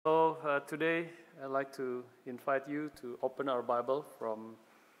today I'd like to invite you to open our Bible from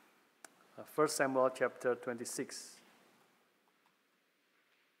 1 Samuel chapter 26.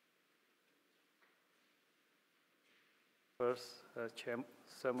 First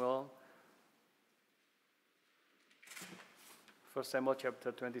Samuel 1 Samuel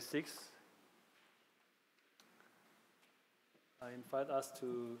chapter 26. I invite us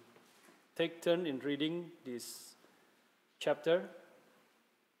to take turn in reading this chapter.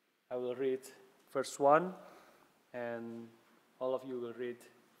 I will read verse 1, and all of you will read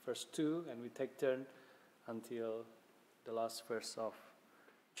verse 2, and we take turn until the last verse of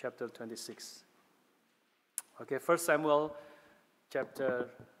chapter 26. Okay, 1 Samuel chapter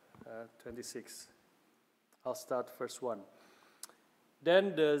 26. I'll start verse 1.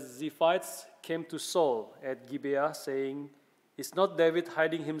 Then the Ziphites came to Saul at Gibeah, saying, "Is not David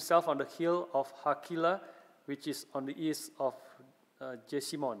hiding himself on the hill of Hakilah, which is on the east of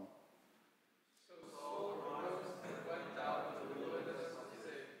Jeshimon?" So Saul rose and went down to the wilderness of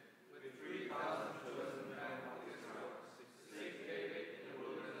Ziph with 3,000 chosen men of Israel to seek David in the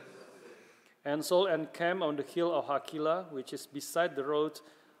wilderness of Ziph. And Saul encamped on the hill of Hakilah, which is beside the road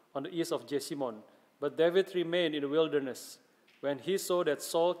on the east of Jeshimon. But David remained in the wilderness. When he saw that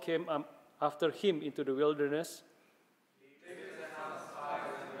Saul came after him into the wilderness,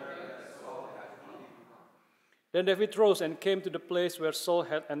 then David rose and came to the place where Saul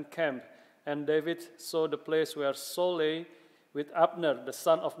had encamped. And David saw the place where Saul lay with Abner, the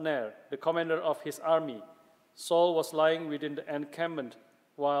son of Ner, the commander of his army. Saul was lying within the encampment,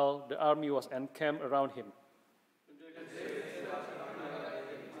 while the army was encamped around him.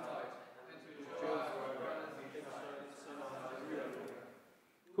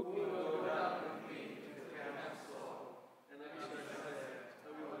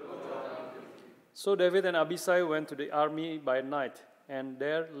 So David and Abishai went to the army by night, and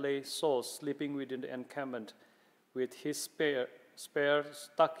there lay Saul sleeping within the encampment, with his spear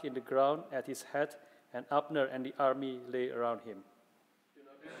stuck in the ground at his head, and Abner and the army lay around him.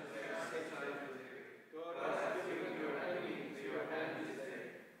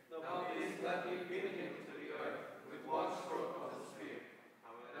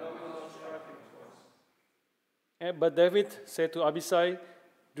 But David said to Abishai,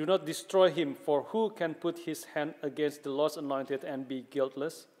 "Do not destroy him, for who can put his hand against the Lord's anointed and be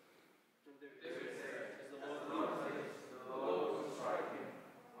guiltless?"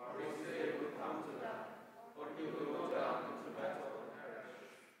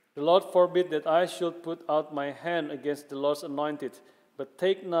 The Lord forbid that I should put out my hand against the Lord's anointed, but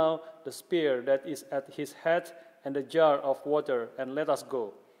take now the spear that is at his head and the jar of water, and let us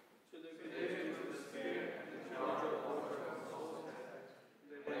go.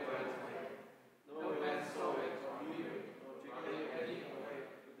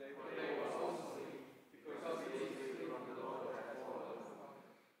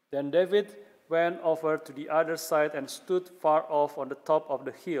 Then David went over to the other side and stood far off on the top of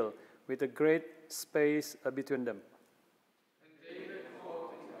the hill, with a great space between them. And David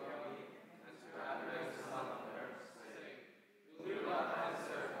called to the army and to Abner the son of Ner, saying, "Will you not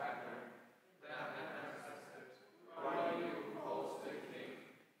answer, Abner?" Then Abner answered, "Who are you who calls the king?"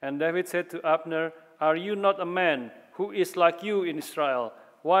 And David said to Abner, "Are you not a man who is like you in Israel?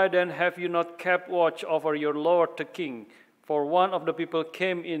 Why then have you not kept watch over your lord the king? For one of the people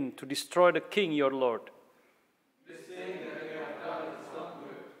came in to destroy the king your lord." This thing that you have done is not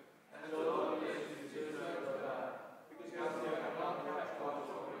good, and the Lord is you deserve to die, because you have not kept watch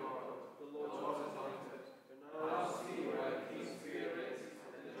over your lord, the Lord's anointed. And now see where the king's spear is,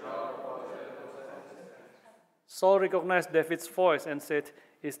 and the jar of water that was at his head. Saul recognized David's voice and said,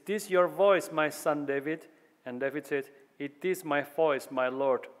 "Is this your voice, my son David?" And David said, "It is my voice, my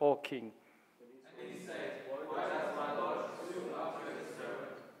lord, O king." And he said, "Why does my lord pursue after his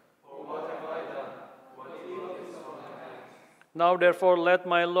servant? For what have I done? What evil is on my hands? Now therefore let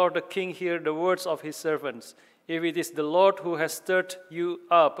my lord the king hear the words of his servants. If it is the Lord who has stirred you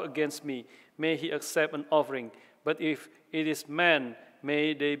up against me, may he accept an offering. But if it is man,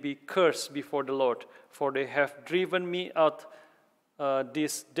 may they be cursed before the Lord. For they have driven me out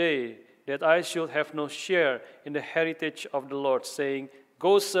this day, that I should have no share in the heritage of the Lord, saying,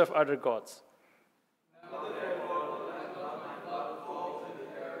 'Go serve other gods.'" Now therefore let not my blood fall to the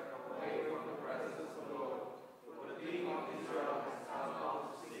earth away from the presence of the Lord, for the king of Israel has come out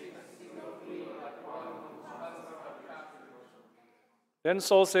to seek a single flea like one whose hands are captive. Then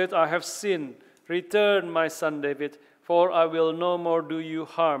Saul said, "I have sinned. Return, my son David, for I will no more do you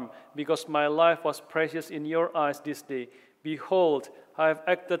harm, because my life was precious in your eyes this day. Behold, I have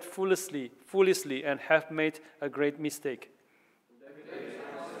acted foolishly, and have made a great mistake." David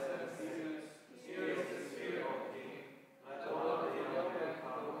answered,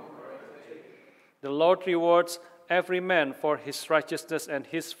 The Lord rewards every man for his righteousness and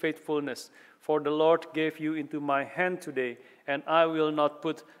his faithfulness. For the Lord gave you into my hand today, and I will not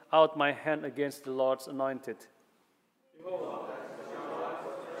put out my hand against the Lord's anointed. Behold,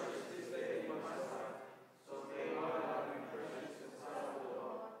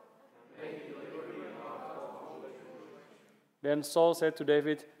 then Saul said to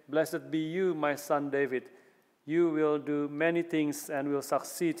David, Blessed be you, my son David. You will do many things and will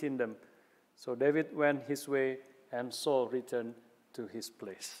succeed in them. So David went his way, and Saul returned to his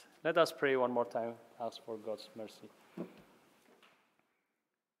place. Let us pray one more time, ask for God's mercy.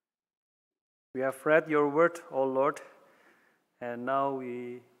 We have read your word, O Lord, and now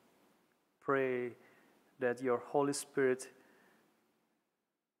we pray that your Holy Spirit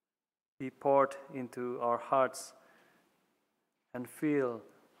be poured into our hearts and fill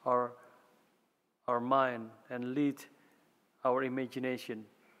our mind and lead our imagination,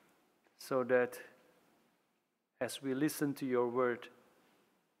 so that as we listen to your word,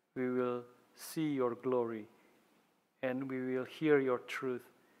 we will see your glory and we will hear your truth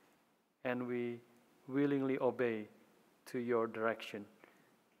and we willingly obey to your direction.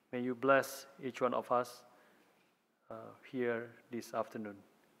 May you bless each one of us here this afternoon.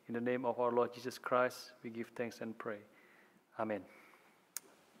 In the name of our Lord Jesus Christ, we give thanks and pray. Amen.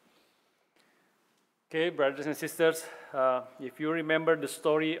 Okay, brothers and sisters, if you remember the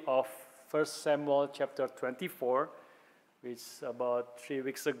story of 1 Samuel chapter 24, which about 3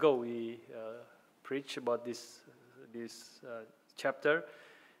 weeks ago we preached about this chapter,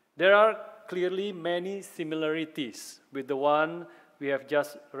 there are clearly many similarities with the one we have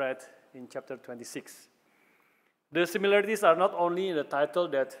just read in chapter 26. The similarities are not only in the title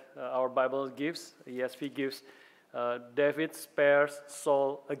that our Bible gives, ESV gives, David spares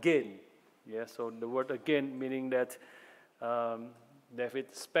Saul again. Yeah, so the word again meaning that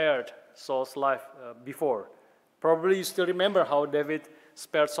David spared Saul's life before. Probably you still remember how David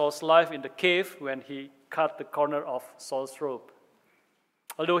spared Saul's life in the cave when he cut the corner of Saul's robe.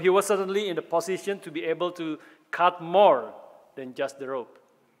 Although he was certainly in the position to be able to cut more than just the rope.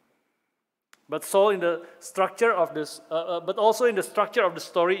 But Saul, in the structure of this, but also in the structure of the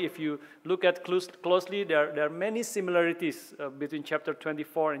story, if you look at closely, there are many similarities between chapter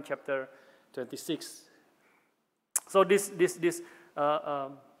 24 and chapter 26. So these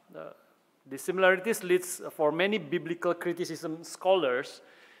similarities leads for many biblical criticism scholars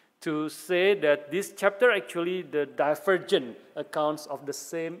to say that this chapter actually the divergent accounts of the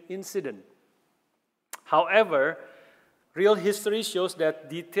same incident. However, real history shows that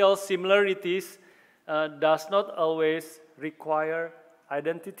detailed similarities does not always require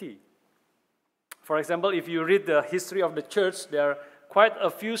identity. For example, if you read the history of the church, there are quite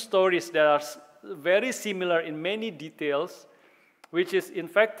a few stories that are very similar in many details, which is in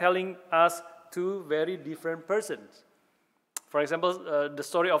fact telling us two very different persons. For example, the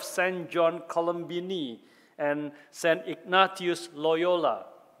story of Saint John Colombini and Saint Ignatius Loyola.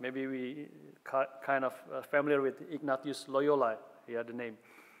 Maybe we kind of familiar with Ignatius Loyola, yeah, the name.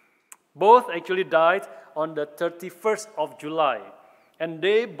 Both actually died on the 31st of July, and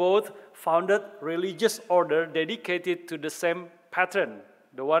they both founded religious order dedicated to the same patron.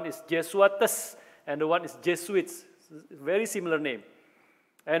 The one is Jesuites, and the one is Jesuits. Very similar name.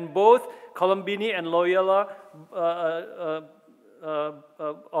 And both Colombini and Loyola,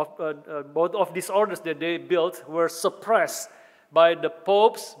 both of these orders that they built were suppressed by the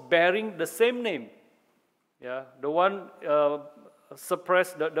popes bearing the same name. Yeah, the one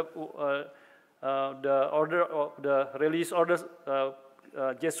suppressed the order of the religious orders,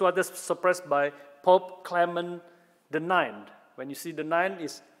 Jesuits suppressed by Pope Clement IX. When you see the 9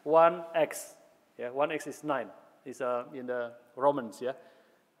 is 1x. Yeah, 1x is 9. It's in the Romans. Yeah,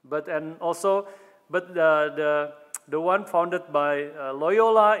 but the one founded by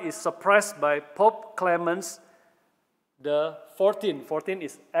Loyola is suppressed by Pope Clement the 14. 14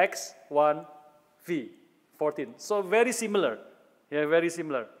 is X1V. 14. So very similar. Yeah, very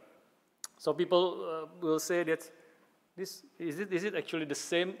similar. So people will say that is it actually the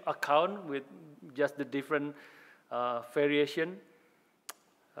same account with just the different variation?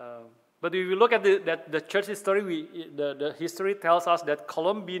 But if you look at the church history, the history tells us that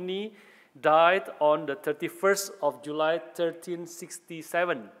Colombini died on the 31st of July,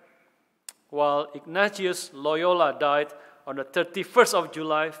 1367, while Ignatius Loyola died on the 31st of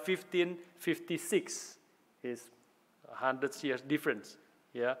July, 1556. It's 100 years difference.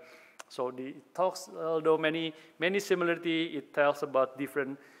 Yeah, so it talks, although many similarity, it tells about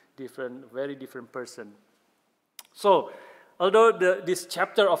very different person. So, although this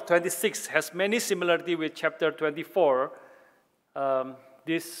chapter of 26 has many similarity with chapter 24,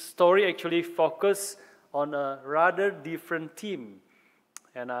 this story actually focuses on a rather different theme.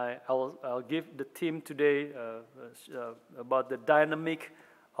 And I'll give the theme today about the dynamic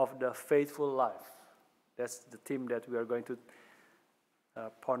of the faithful life. That's the theme that we are going to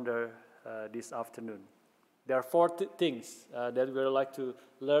ponder this afternoon. There are four things that we would like to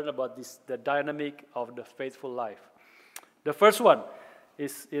learn about the dynamic of the faithful life. The first one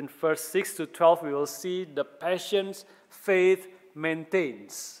is in verse 6 to 12, we will see the passions faith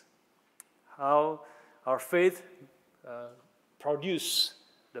maintains. How our faith produce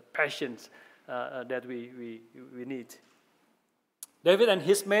the passions that we need. David and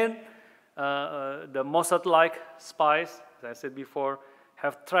his men, the Mossad-like spies, as I said before,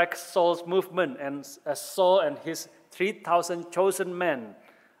 have tracked Saul's movement, and as Saul and his 3,000 chosen men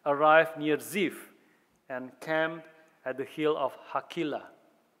arrived near Ziph and camped at the hill of Hakilah.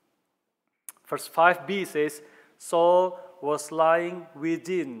 Verse 5b says, Saul was lying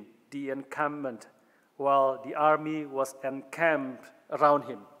within the encampment while the army was encamped around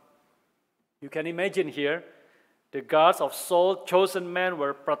him. You can imagine here, the guards of Saul's chosen men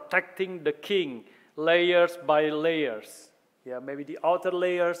were protecting the king layers by layers. Yeah, maybe the outer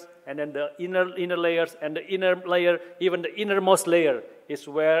layers, and then the inner layers, and the inner layer, even the innermost layer, is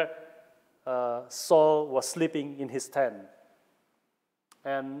where Saul was sleeping in his tent.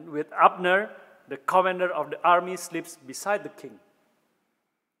 And with Abner, the commander of the army, sleeps beside the king.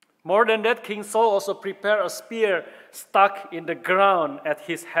 More than that, King Saul also prepared a spear stuck in the ground at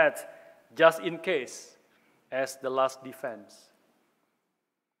his head, just in case, as the last defense.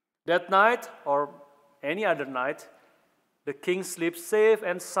 That night, or any other night, the king sleeps safe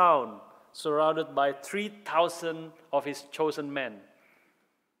and sound, surrounded by 3,000 of his chosen men.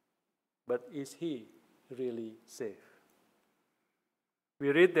 But is he really safe? We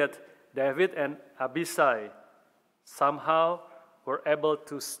read that David and Abishai somehow were able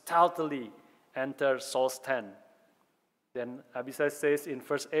to stealthily enter Saul's tent. Then Abishai says in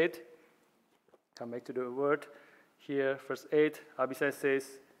verse 8, come back to the word here, verse 8, Abishai says,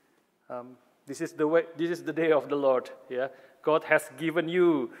 this is the day of the Lord. Yeah, God has given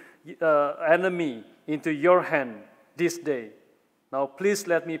you enemy into your hand this day. Now please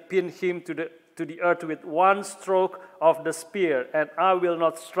let me pin him to the earth with one stroke of the spear, and I will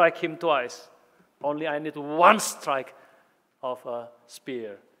not strike him twice. Only I need one strike of a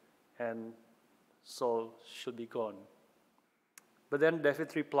spear, and Saul should be gone. But then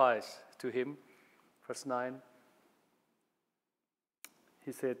David replies to him, verse 9.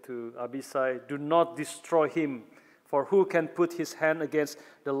 He said to Abishai, do not destroy him, for who can put his hand against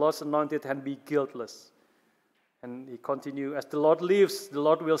the Lord's anointed and be guiltless? And he continued, as the Lord lives, the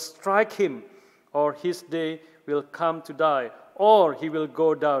Lord will strike him, or his day will come to die, or he will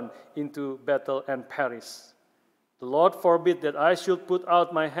go down into battle and perish. The Lord forbid that I should put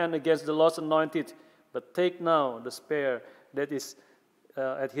out my hand against the Lord's anointed, but take now the spear that is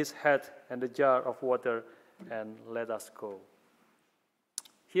at his head and the jar of water, and let us go.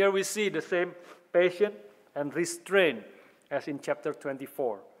 Here we see the same patience and restraint as in chapter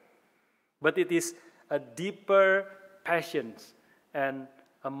 24. But it is a deeper patience and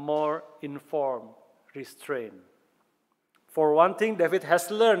a more informed restraint. For one thing, David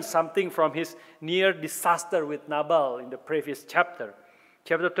has learned something from his near disaster with Nabal in the previous chapter.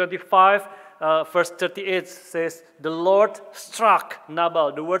 Chapter 25, verse 38 says, the Lord struck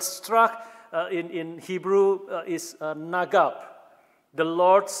Nabal. The word struck in Hebrew is nagab. The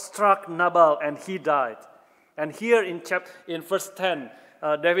Lord struck Nabal and he died. And here in verse 10,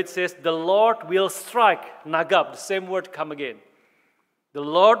 David says, the Lord will strike Nagab. The same word come again. The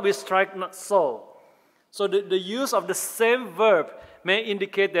Lord will strike Saul. So the use of the same verb may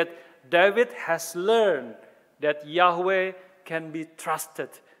indicate that David has learned that Yahweh can be trusted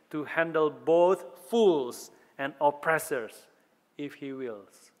to handle both fools and oppressors if he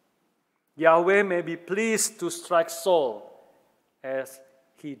wills. Yahweh may be pleased to strike Saul as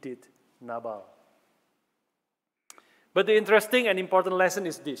he did Nabal. But the interesting and important lesson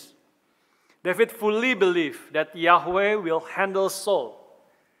is this. David fully believed that Yahweh will handle Saul,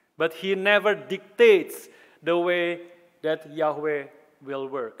 but he never dictates the way that Yahweh will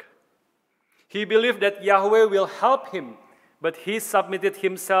work. He believed that Yahweh will help him, but he submitted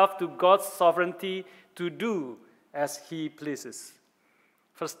himself to God's sovereignty to do as he pleases.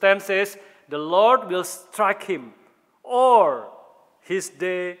 Verse 10 says, the Lord will strike him, or his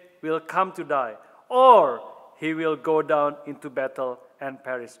day will come to die, or he will go down into battle and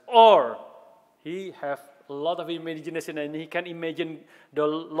perish, or he have a lot of imagination and he can imagine the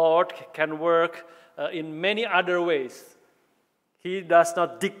Lord can work in many other ways. He does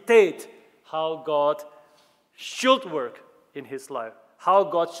not dictate how God should work in his life, how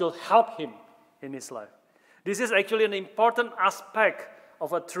God should help him in his life. This is actually an important aspect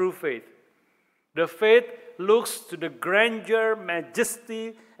of a true faith. The faith looks to the grandeur,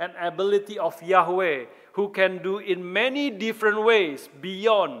 majesty, and ability of Yahweh, who can do in many different ways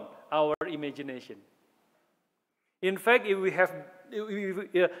beyond our imagination. In fact, we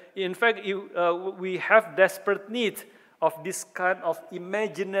have desperate need of this kind of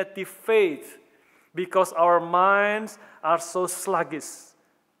imaginative faith because our minds are so sluggish,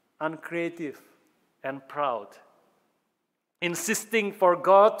 uncreative, and proud, insisting for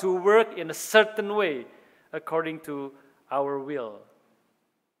God to work in a certain way according to our will.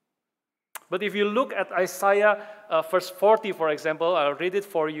 But if you look at Isaiah verse 40, for example, I'll read it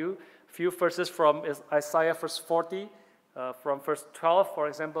for you. A few verses from Isaiah verse 40. From verse 12, for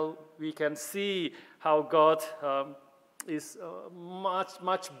example, we can see how God is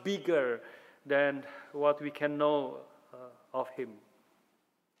much bigger than what we can know of him.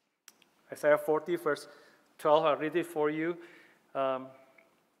 Isaiah 40, verse 12, I'll read it for you.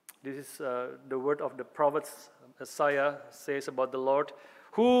 This is the word of the prophet Isaiah says about the Lord.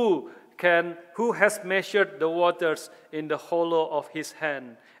 Who has measured the waters in the hollow of his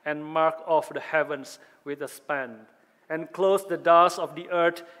hand and marked off the heavens with a span, and clothed the dust of the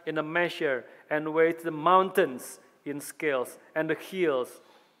earth in a measure, and weighed the mountains in scales and the hills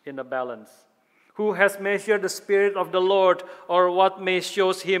in a balance? Who has measured the Spirit of the Lord, or what may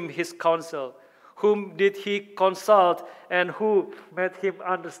shows him his counsel? Whom did he consult, and who made him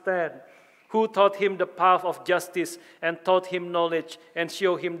understand? Who taught him the path of justice, and taught him knowledge, and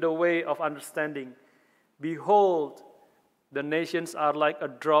showed him the way of understanding? Behold, the nations are like a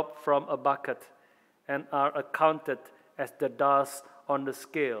drop from a bucket, and are accounted as the dust on the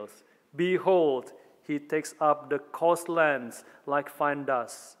scales. Behold, he takes up the coastlands like fine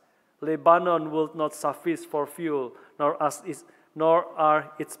dust. Lebanon will not suffice for fuel, nor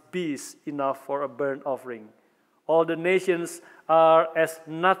are its beasts enough for a burnt offering. All the nations are as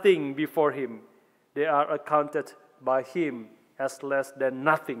nothing before him. They are accounted by him as less than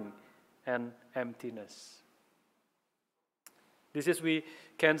nothing and emptiness. This is, we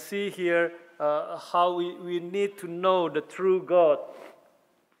can see here how we need to know the true God,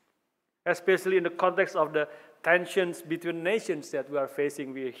 especially in the context of the tensions between nations that we are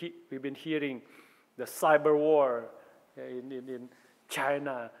facing. We've been hearing the cyber war in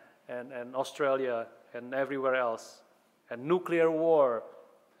China and Australia and everywhere else, and nuclear war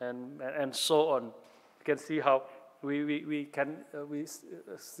and so on. You can see how we can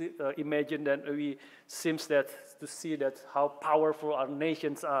imagine that we seems that to see that how powerful our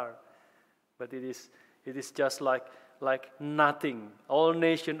nations are, but it is just like nothing. All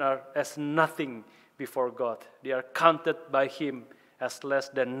nations are as nothing before God. They are counted by him as less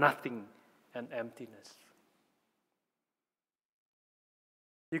than nothing and emptiness.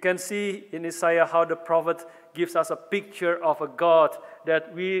 You can see in Isaiah how the prophet gives us a picture of a God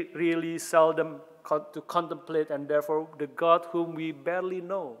that we really seldom to contemplate, and therefore the God whom we barely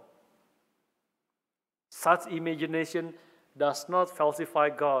know. Such imagination does not falsify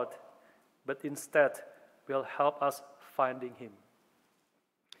God, but instead will help us finding him.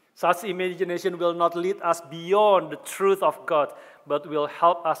 Such imagination will not lead us beyond the truth of God, but will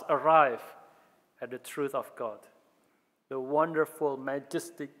help us arrive at the truth of God, the wonderful,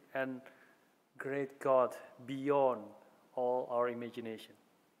 majestic, and great God beyond all our imagination.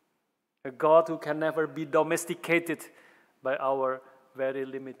 A God who can never be domesticated by our very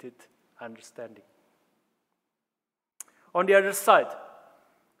limited understanding. On the other side,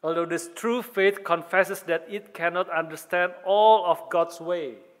 although this true faith confesses that it cannot understand all of God's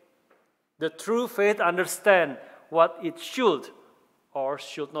way, the true faith understands what it should or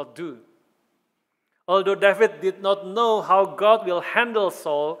should not do. Although David did not know how God will handle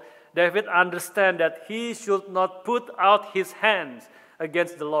Saul, David understands that he should not put out his hands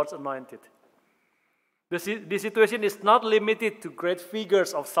against the Lord's anointed. The situation is not limited to great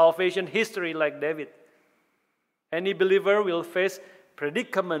figures of salvation history like David. Any believer will face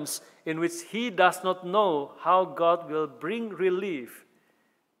predicaments in which he does not know how God will bring relief,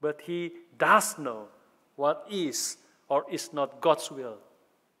 but he does know what is or is not God's will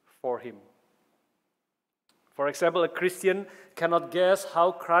for him. For example, a Christian cannot guess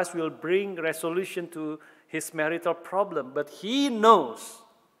how Christ will bring resolution to his marital problem, but he knows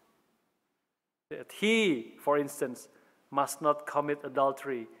that he, for instance, must not commit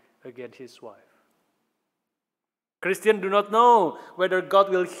adultery against his wife. Christians do not know whether God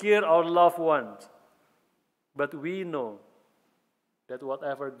will hear our loved ones, but we know that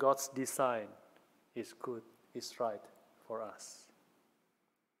whatever God's design is good, is right for us.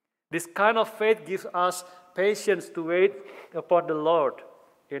 This kind of faith gives us patience to wait upon the Lord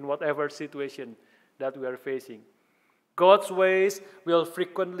in whatever situation that we are facing. God's ways will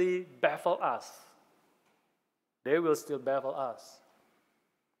frequently baffle us. They will still baffle us.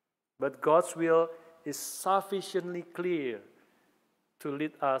 But God's will is sufficiently clear to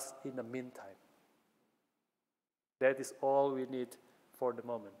lead us in the meantime. That is all we need for the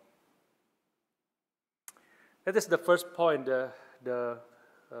moment. That is the first point, the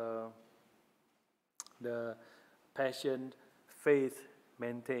patient faith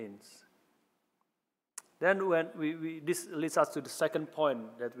maintains. Then when this leads us to the second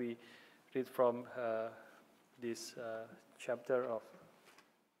point that we read from this chapter of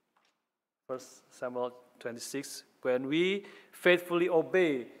 1 Samuel 26. When we faithfully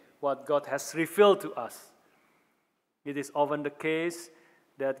obey what God has revealed to us, it is often the case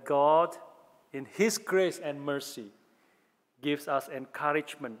that God, in His grace and mercy, gives us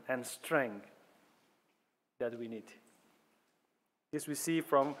encouragement and strength that we need. This we see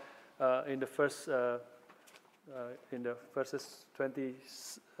from in the verses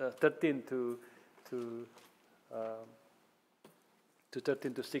 13 to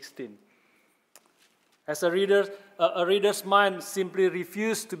 13 to 16. As a reader's mind simply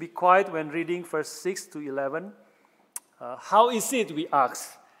refused to be quiet when reading verse 6 to 11. How is it, we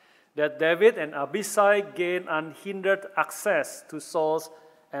ask, that David and Abishai gained unhindered access to Saul's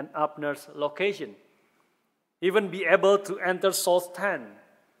and Abner's location, even be able to enter Saul's tent?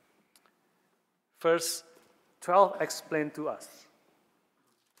 Verse 12 explained to us.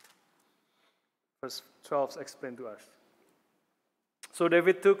 Verse 12 explained to us. So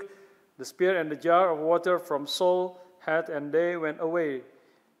David took the spear and the jar of water from Saul's head, and they went away.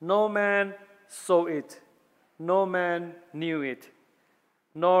 No man saw it, no man knew it,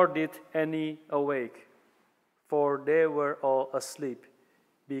 nor did any awake, for they were all asleep,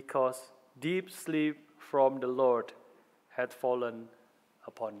 because deep sleep from the Lord had fallen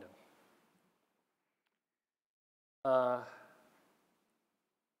upon them.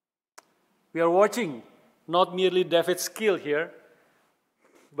 We are watching not merely David's skill here,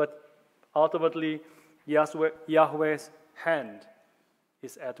 but ultimately Yahweh's hand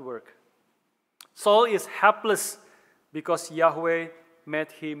is at work. Saul is helpless because Yahweh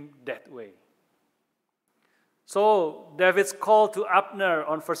made him that way. So David's call to Abner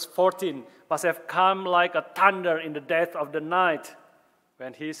on verse 14 must have come like a thunder in the dead of the night,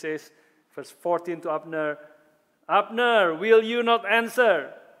 when he says, verse 14 to Abner, "Abner, will you not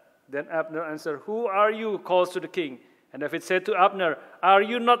answer?" Then Abner answered, "Who are you?" calls to the king. And David said to Abner, "Are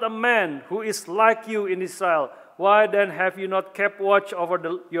you not a man who is like you in Israel? Why then have you not kept watch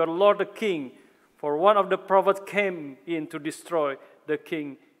over your lord the king? For one of the prophets came in to destroy the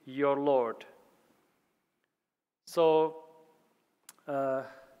king, your lord." So,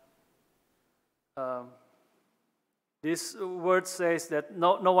 this word says that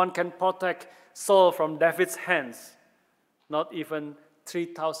no one can protect Saul from David's hands, not even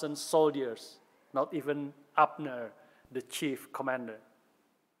 3,000 soldiers, not even Abner, the chief commander.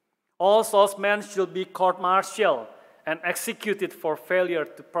 All Saul's men should be court-martialed and executed for failure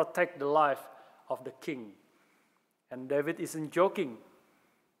to protect the life of the king. And David isn't joking.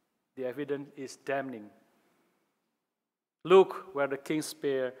 The evidence is damning. Look where the king's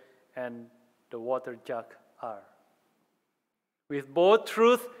spear and the water jug are. With both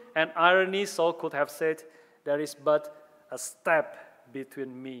truth and irony, Saul could have said, "There is but a step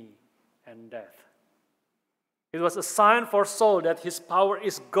between me and death." It was a sign for Saul that his power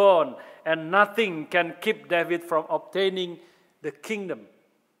is gone and nothing can keep David from obtaining the kingdom.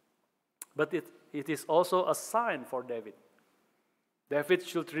 But it is also a sign for David. David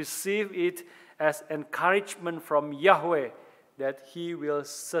should receive it as encouragement from Yahweh that he will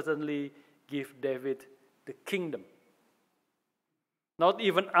certainly give David the kingdom. Not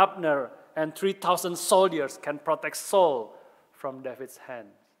even Abner and 3,000 soldiers can protect Saul from David's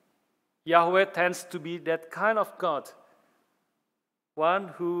hand. Yahweh tends to be that kind of God, one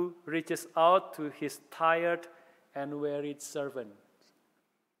who reaches out to his tired and wearied servants,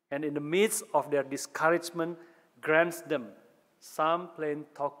 and in the midst of their discouragement, grants them some plain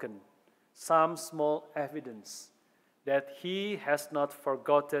token, some small evidence that he has not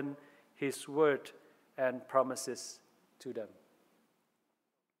forgotten his word and promises to them.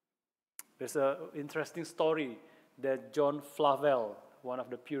 There's an interesting story that John Flavel, one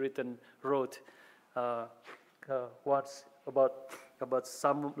of the Puritans, wrote once about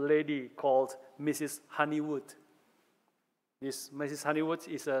some lady called Mrs. Honeywood. This Mrs. Honeywood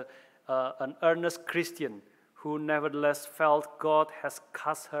is an earnest Christian who nevertheless felt God has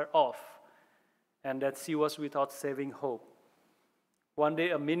cast her off and that she was without saving hope. One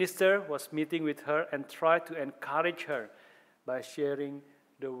day a minister was meeting with her and tried to encourage her by sharing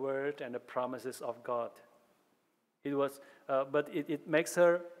the word and the promises of God. But it makes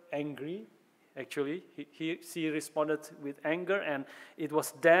her angry, actually. She responded with anger, and it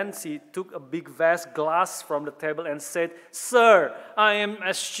was then she took a big vase glass from the table and said, "Sir, I am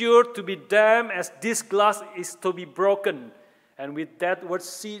as sure to be damned as this glass is to be broken." And with that word,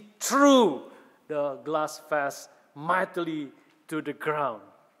 she threw the glass vase mightily to the ground.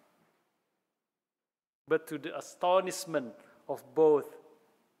 But to the astonishment of both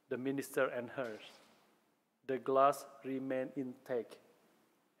the minister and hers, the glass remained intact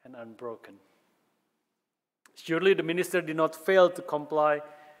and unbroken. Surely the minister did not fail to comply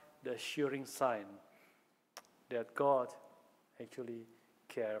the assuring sign that God actually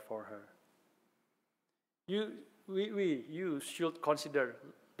cared for her. You should consider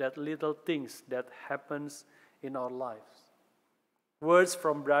that little things that happens in our lives. Words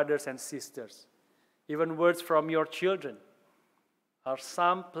from brothers and sisters, even words from your children, are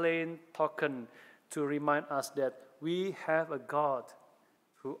some plain token to remind us that we have a God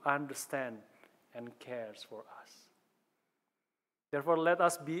who understands and cares for us. Therefore, let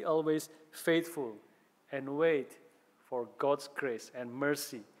us be always faithful and wait for God's grace and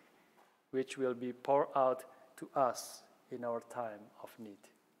mercy, which will be poured out to us in our time of need.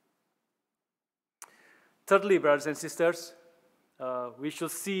 Thirdly, brothers and sisters, we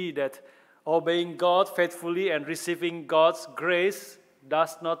should see that obeying God faithfully and receiving God's grace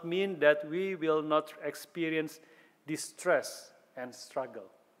does not mean that we will not experience distress and struggle.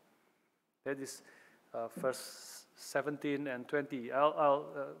 That is verse 17 and 20.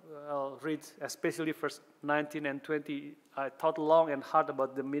 I'll read especially verse 19 and 20. I thought long and hard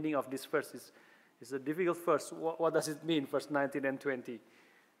about the meaning of this verse. It's a difficult verse. What does it mean, verse 19 and 20?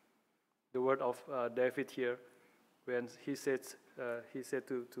 The word of David here, when he said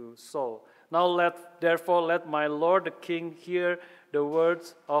to Saul, "Now therefore let my lord the king hear the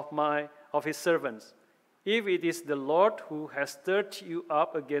words of his servants. If it is the Lord who has stirred you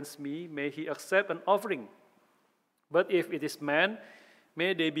up against me, may he accept an offering. But if it is man,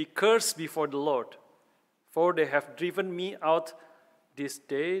 may they be cursed before the Lord. For they have driven me out this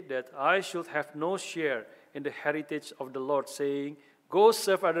day, that I should have no share in the heritage of the Lord, saying, Go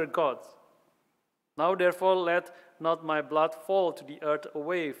serve other gods. Now therefore let not my blood fall to the earth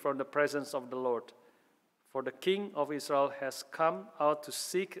away from the presence of the Lord. For the king of Israel has come out to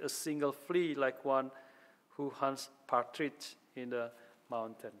seek a single flea, like one who hunts partridge in the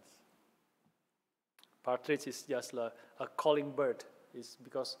mountains." Partridge is just a calling bird. It's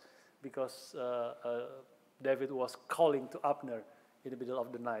because David was calling to Abner in the middle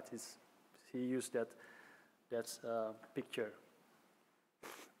of the night. He used that picture.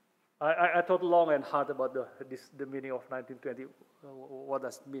 I thought long and hard about the meaning of 1920. What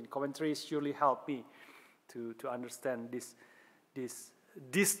does it mean? Commentaries surely help me to understand these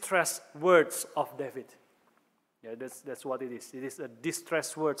distress words of David. Yeah, that's what it is. It is a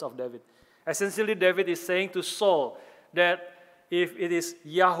distress words of David. Essentially, David is saying to Saul that if it is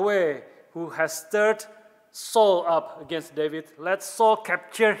Yahweh who has stirred Saul up against David, let Saul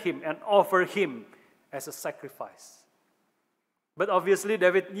capture him and offer him as a sacrifice. But obviously,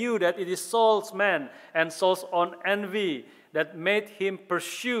 David knew that it is Saul's man and Saul's own envy that made him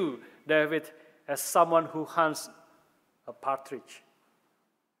pursue David as someone who hunts a partridge,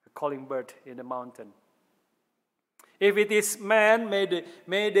 a calling bird in the mountain. If it is man,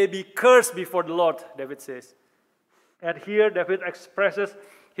 may they be cursed before the Lord, David says. And here David expresses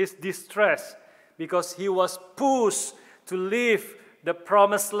his distress because he was pushed to leave the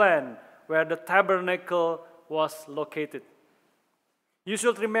promised land where the tabernacle was located. You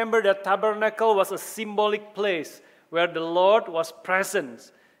should remember that tabernacle was a symbolic place where the Lord was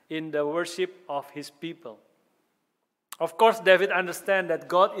present in the worship of his people. Of course, David understands that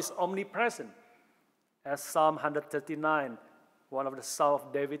God is omnipresent, as Psalm 139, one of the Psalms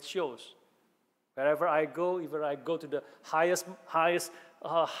of David shows. Wherever I go, if I go to the highest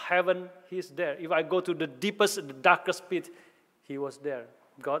heaven, He's there. If I go to the deepest, the darkest pit, He was there.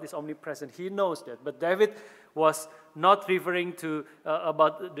 God is omnipresent. He knows that. But David was not referring to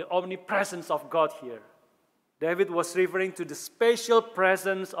about the omnipresence of God here. David was referring to the special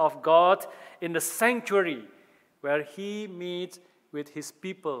presence of God in the sanctuary, where He meets with His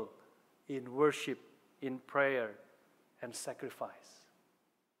people in worship, in prayer, and sacrifice.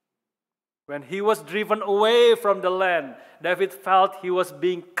 When he was driven away from the land, David felt he was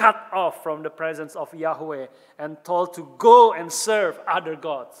being cut off from the presence of Yahweh and told to go and serve other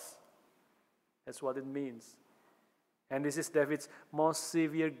gods. That's what it means. And this is David's most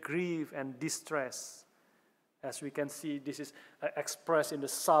severe grief and distress As we can see, this is expressed in the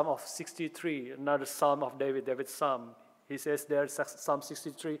Psalm of 63, another Psalm of David, David's Psalm. He says there, Psalm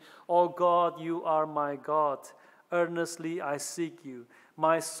 63, "O God, you are my God. Earnestly I seek you.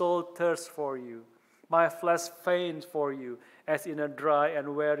 My soul thirsts for you. My flesh faints for you, as in a dry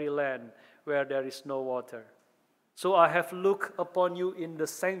and weary land where there is no water. So I have looked upon you in the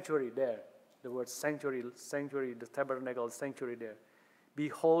sanctuary," there. The word sanctuary, the tabernacle, sanctuary there.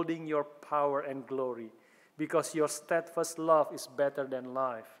 "Beholding your power and glory, because your steadfast love is better than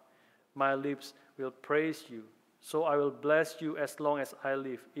life. My lips will praise you. So I will bless you as long as I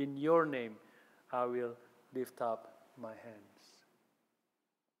live. In your name I will lift up my hands."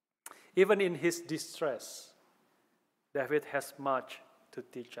 Even in his distress, David has much to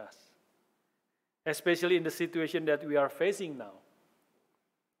teach us, especially in the situation that we are facing now.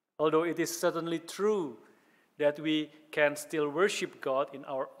 Although it is certainly true that we can still worship God in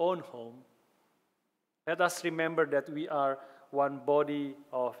our own home, let us remember that we are one body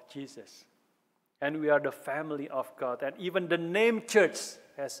of Jesus. And we are the family of God. And even the name church,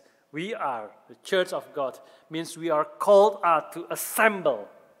 as we are, the church of God, means we are called out to assemble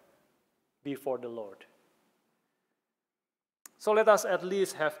before the Lord. So let us at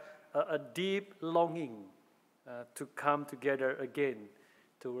least have a deep longing to come together again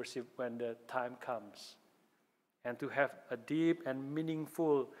to worship when the time comes. And to have a deep and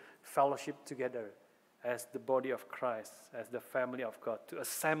meaningful fellowship together as the body of Christ, as the family of God, to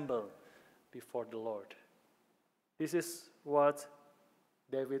assemble before the Lord. This is what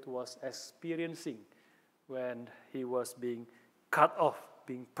David was experiencing when he was being cut off,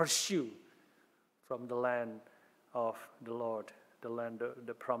 being pursued from the land of the Lord,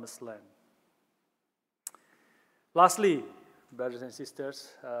 the promised land. Lastly, brothers and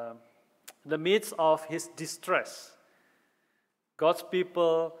sisters, in the midst of his distress, God's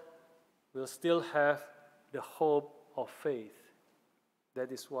people will still have the hope of faith.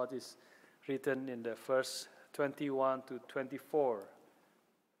 That is what is written in the verse 21 to 24.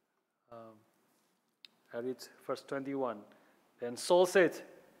 I read verse 21. Then Saul said,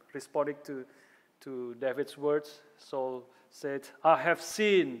 responding to David's words, Saul said, "I have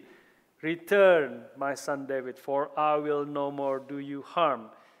sinned. Return, my son David, for I will no more do you harm,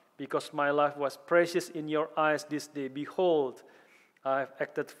 because my life was precious in your eyes this day. Behold, I have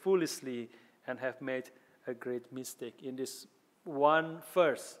acted foolishly and have made a great mistake." In this one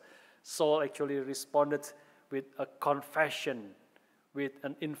verse, Saul actually responded with a confession, with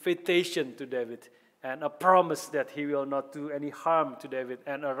an invitation to David, and a promise that he will not do any harm to David,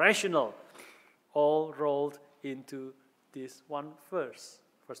 and a rationale, all rolled into this one verse,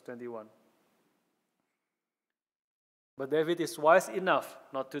 verse 21. But David is wise enough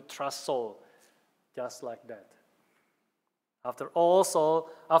not to trust Saul just like that. After all,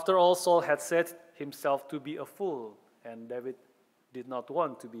 Saul had said himself to be a fool, and David did not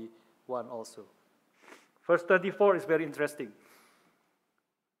want to be one also. Verse 24 is very interesting.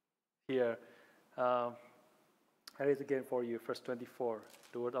 Here, I read again for you, verse 24.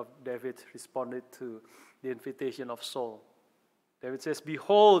 The word of David responded to the invitation of Saul. David says,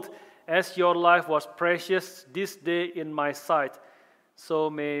 "Behold, as your life was precious this day in my sight, so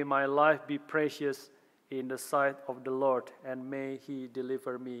may my life be precious in the sight of the Lord, and may he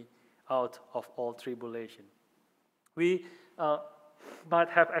deliver me out of all tribulation." We might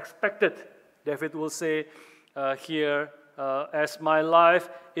have expected, David will say here, as my life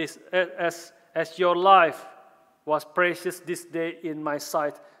is, as your life was precious this day in my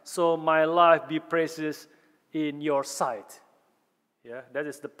sight, so my life be precious in your sight. Yeah, that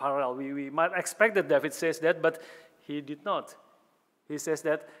is the parallel. We might expect that David says that, but he did not. He says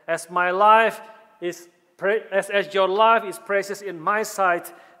that as my life is as your life is precious in my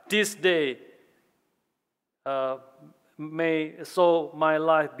sight this day, may so my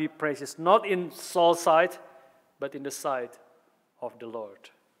life be precious, not in Saul's sight, but in the sight of the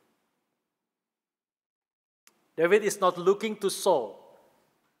Lord. David is not looking to Saul.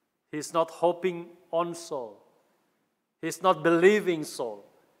 He's not hoping on Saul. He's not believing Saul.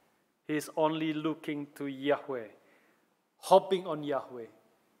 He's only looking to Yahweh, hoping on Yahweh,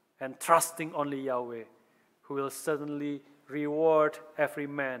 and trusting only Yahweh, who will certainly reward every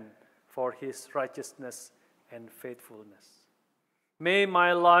man for his righteousness and faithfulness. May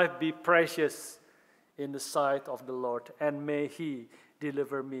my life be precious in the sight of the Lord, and may he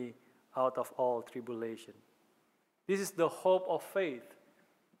deliver me out of all tribulation. This is the hope of faith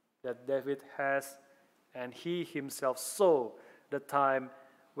that David has, and he himself saw the time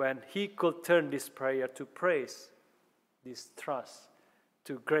when he could turn this prayer to praise, this trust,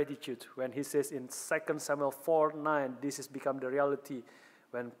 to gratitude. When he says in 2 Samuel 4:9, this has become the reality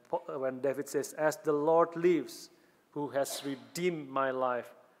when David says, "As the Lord lives, who has redeemed my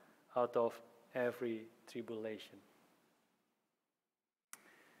life out of every tribulation."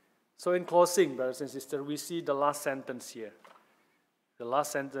 So in closing, brothers and sisters, we see the last sentence here. The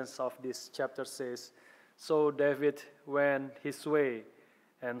last sentence of this chapter says, "So David went his way,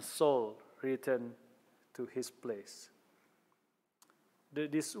 and Saul returned to his place."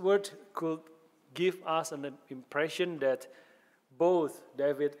 This word could give us an impression that both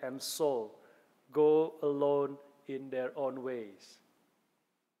David and Saul go alone in their own ways.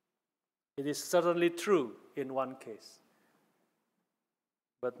 It is certainly true in one case,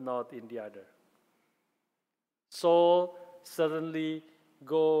 but not in the other. Saul certainly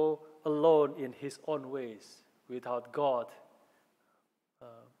go alone in his own ways without God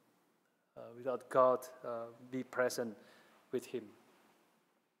be present with him.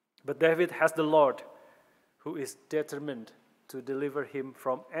 But David has the Lord who is determined to deliver him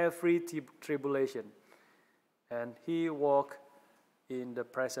from every tribulation, and he walked in the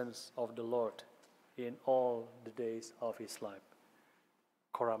presence of the Lord in all the days of his life.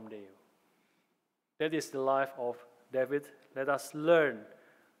 Coram Deo. That is the life of David. Let us learn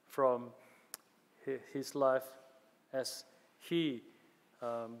from his life as he,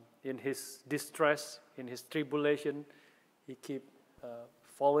 in his distress, in his tribulation, he keep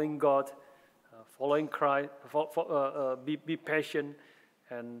following God, following Christ, be patient,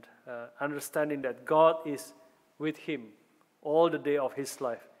 and understanding that God is with him all the day of his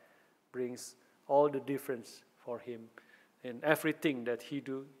life, brings all the difference for him in everything that he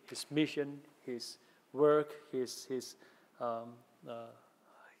do, his mission, his work, his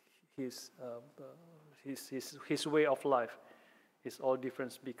way of life is all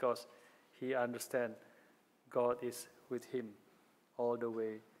different because he understands God is with him all the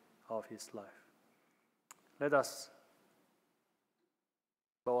way of his life. Let us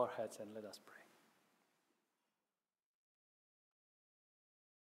bow our heads and let us pray.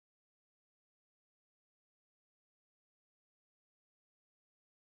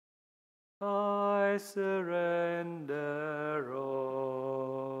 I surrender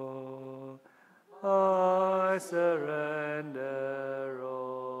all. I surrender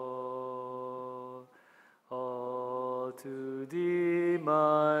all to thee,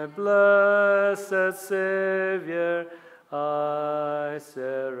 my blessed Savior. I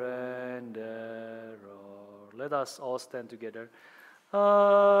surrender all. Let us all stand together.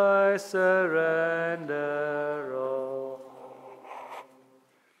 I surrender all.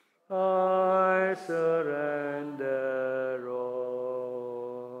 I surrender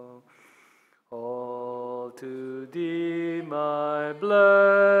all to thee, my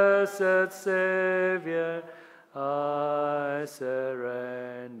blessed Savior. I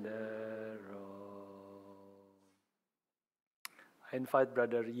surrender all. I invite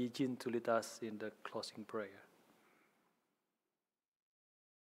Brother Eugene to lead us in the closing prayer.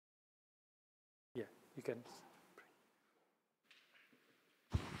 Yeah, you can.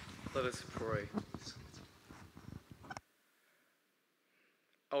 Let us pray.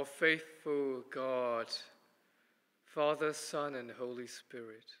 Our faithful God, Father, Son, and Holy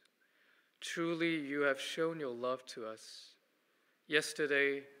Spirit, truly you have shown your love to us,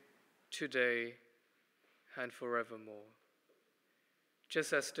 yesterday, today, and forevermore.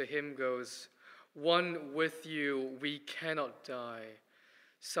 Just as the hymn goes, "One with you we cannot die.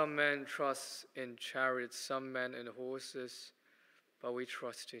 Some men trust in chariots, some men in horses, but we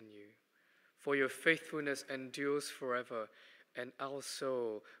trust in you. For your faithfulness endures forever, and our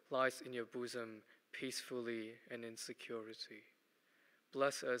soul lies in your bosom peacefully and in security.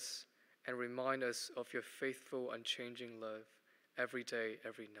 Bless us and remind us of your faithful, unchanging love every day,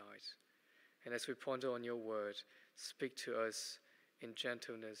 every night. And as we ponder on your word, speak to us in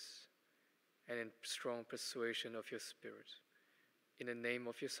gentleness and in strong persuasion of your Spirit. In the name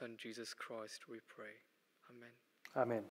of your Son, Jesus Christ, we pray. Amen. Amen.